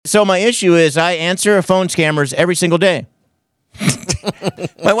So my issue is I answer phone scammers every single day.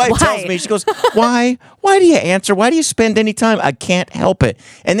 My wife tells me, she goes, why do you answer? Why do you spend any time? I can't help it.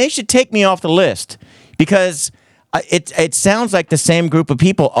 And they should take me off the list because it sounds like the same group of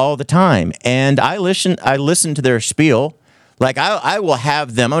people all the time. And I listen to their spiel. Like I will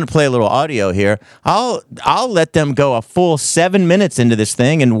have them. I'm going to play a little audio here. I'll let them go a full 7 minutes into this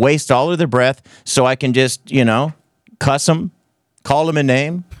thing and waste all of their breath so I can just, cuss them, call them a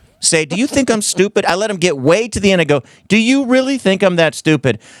name. Say, do you think I'm stupid? I let them get way to the end. I go, do you really think I'm that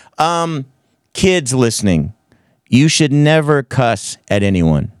stupid? Kids listening, you should never cuss at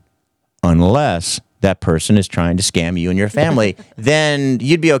anyone unless that person is trying to scam you and your family. Then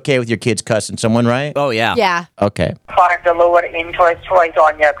you'd be okay with your kids cussing someone, right? Oh, yeah. Yeah. Okay. Find the lower interest rate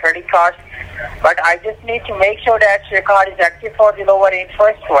on your credit card, but I just need to make sure that your card is active for the lower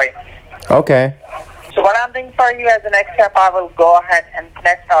interest rate. Okay. So what I'm doing for you as the next step, I will go ahead and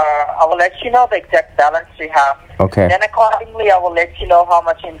connect. I will let you know the exact balance we have. Okay. Then accordingly, I will let you know how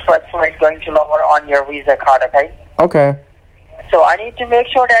much interest rate is going to lower on your Visa card, okay? Okay. So I need to make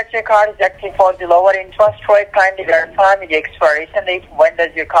sure that your card is active for the lower interest rate. Kindly verify me the expiration date. When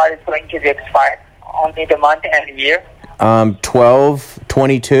does your card is going to be expired? Only the month and year.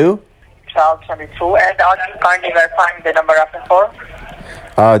 12/22. 12/22. And also kindly verify me the number after 4.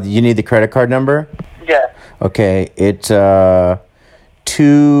 You need the credit card number? Yeah. Okay, it's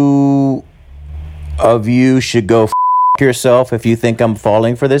 2 of you should go yourself if you think I'm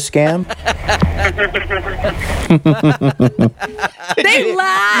falling for this scam. They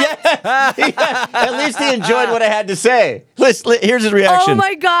laughed. Yeah, at least he enjoyed what I had to say. Listen, here's his reaction. Oh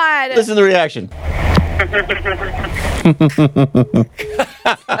my God. Listen to the reaction. And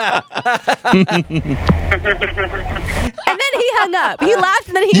then he hung up. He laughed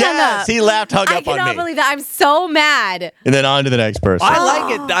and then he hung up. Yes, he laughed, hung I up on cannot me. believe that. I'm so mad. And then on to the next person. I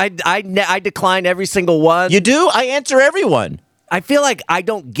like it. I decline every single one. You do? I answer everyone. I feel like I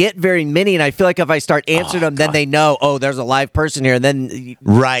don't get very many, and I feel like if I start answering them, then they know, there's a live person here, and then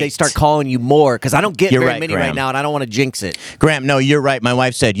they start calling you more, because I don't get very many Graham. right now, and I don't want to jinx it. Graham, no, you're right. My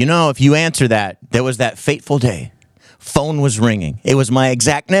wife said, if you answer that, there was that fateful day. Phone was ringing. It was my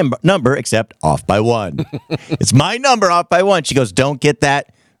exact number, except off by 1. It's my number off by 1. She goes, don't get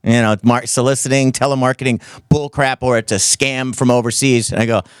that, soliciting, telemarketing bullcrap, or it's a scam from overseas. And I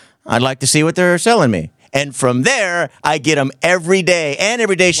go, I'd like to see what they're selling me. And from there, I get them every day. And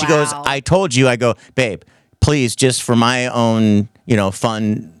every day she goes, I told you. I go, babe, please, just for my own,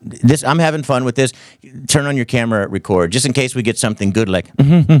 fun. I'm having fun with this. Turn on your camera, record, just in case we get something good like.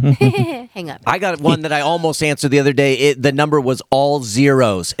 Hang up. I got one that I almost answered the other day. The number was all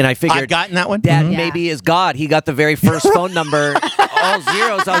zeros. And I figured I've gotten that one. That maybe is God. He got the very first phone number, all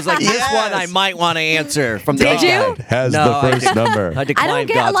zeros. I was like, this one I might want to answer from the Did you? guy. Has No, the first number. I I declined don't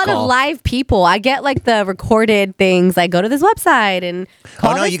get God's a lot call. of live people. I get like the recorded things. Like go to this website and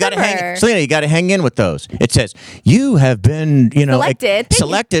call this you got to number. hang. Selena, you got to hang in with those. It says you have been,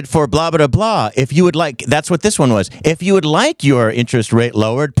 selected for blah blah blah. If you would like, that's what this one was. If you would like your interest rate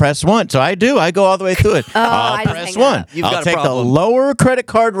lowered, press 1. So I do. I go all the way through it. I just press hang 1. up. You've I'll got a take the problem. lower credit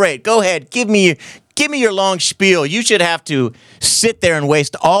card rate. Go ahead. Give me your long spiel. You should have to sit there and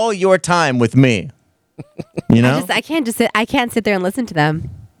waste all your time with me. I can't sit there and listen to them.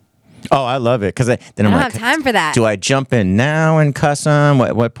 Oh, I love it because then I'm I don't like, have time for that. do I jump in now and cuss them?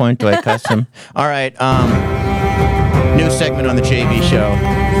 What point do I cuss them? All right. New segment on the JV show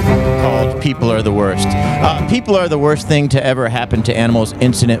called "People Are the Worst." People are the worst thing to ever happen to animals.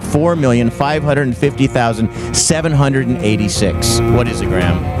 Incident 4,550,786. What is it,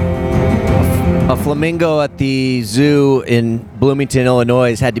 Graham? A flamingo at the zoo in Bloomington,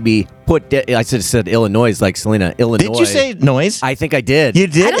 Illinois had to be put I should have said Illinois like Selena. Illinois. Did you say noise? I think I did. You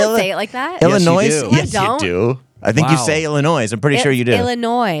did? I don't say it like that. Illinois? Yes, you do. Yes, I don't. you do. I think you Wow. say Illinois. I'm pretty sure you do.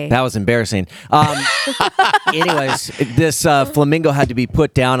 Illinois. That was embarrassing. Anyways, this flamingo had to be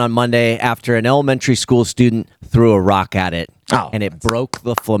put down on Monday after an elementary school student threw a rock at it. Oh, and it broke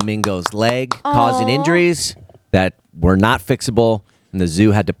the flamingo's leg, causing injuries that were not fixable, and the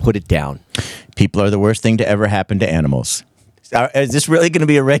zoo had to put it down. People are the worst thing to ever happen to animals. Is this really going to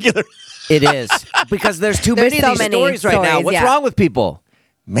be a regular? It is. Because there's too There's many so of these many stories right now. stories, What's yeah. wrong with people?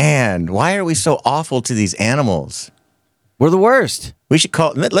 Man, why are we so awful to these animals? We're the worst. We should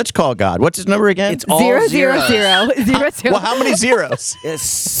let's call God. What's his number again? It's all 0, 0, zeros. 0, 0, 0. Well, how many zeros? It's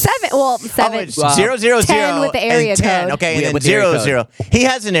 7. Well, 7. Oh, it's 0, 0, 10 0, with the area and 10. code. Okay, and Yeah, then with the area 0, code. 0. He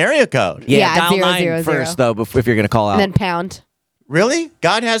has an area code. Yeah, Yeah, dial 0, 9 0, 0. first, though, if you're going to call out. And then pound. Really?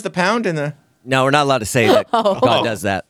 God has the pound and the... No, we're not allowed to say that God does that.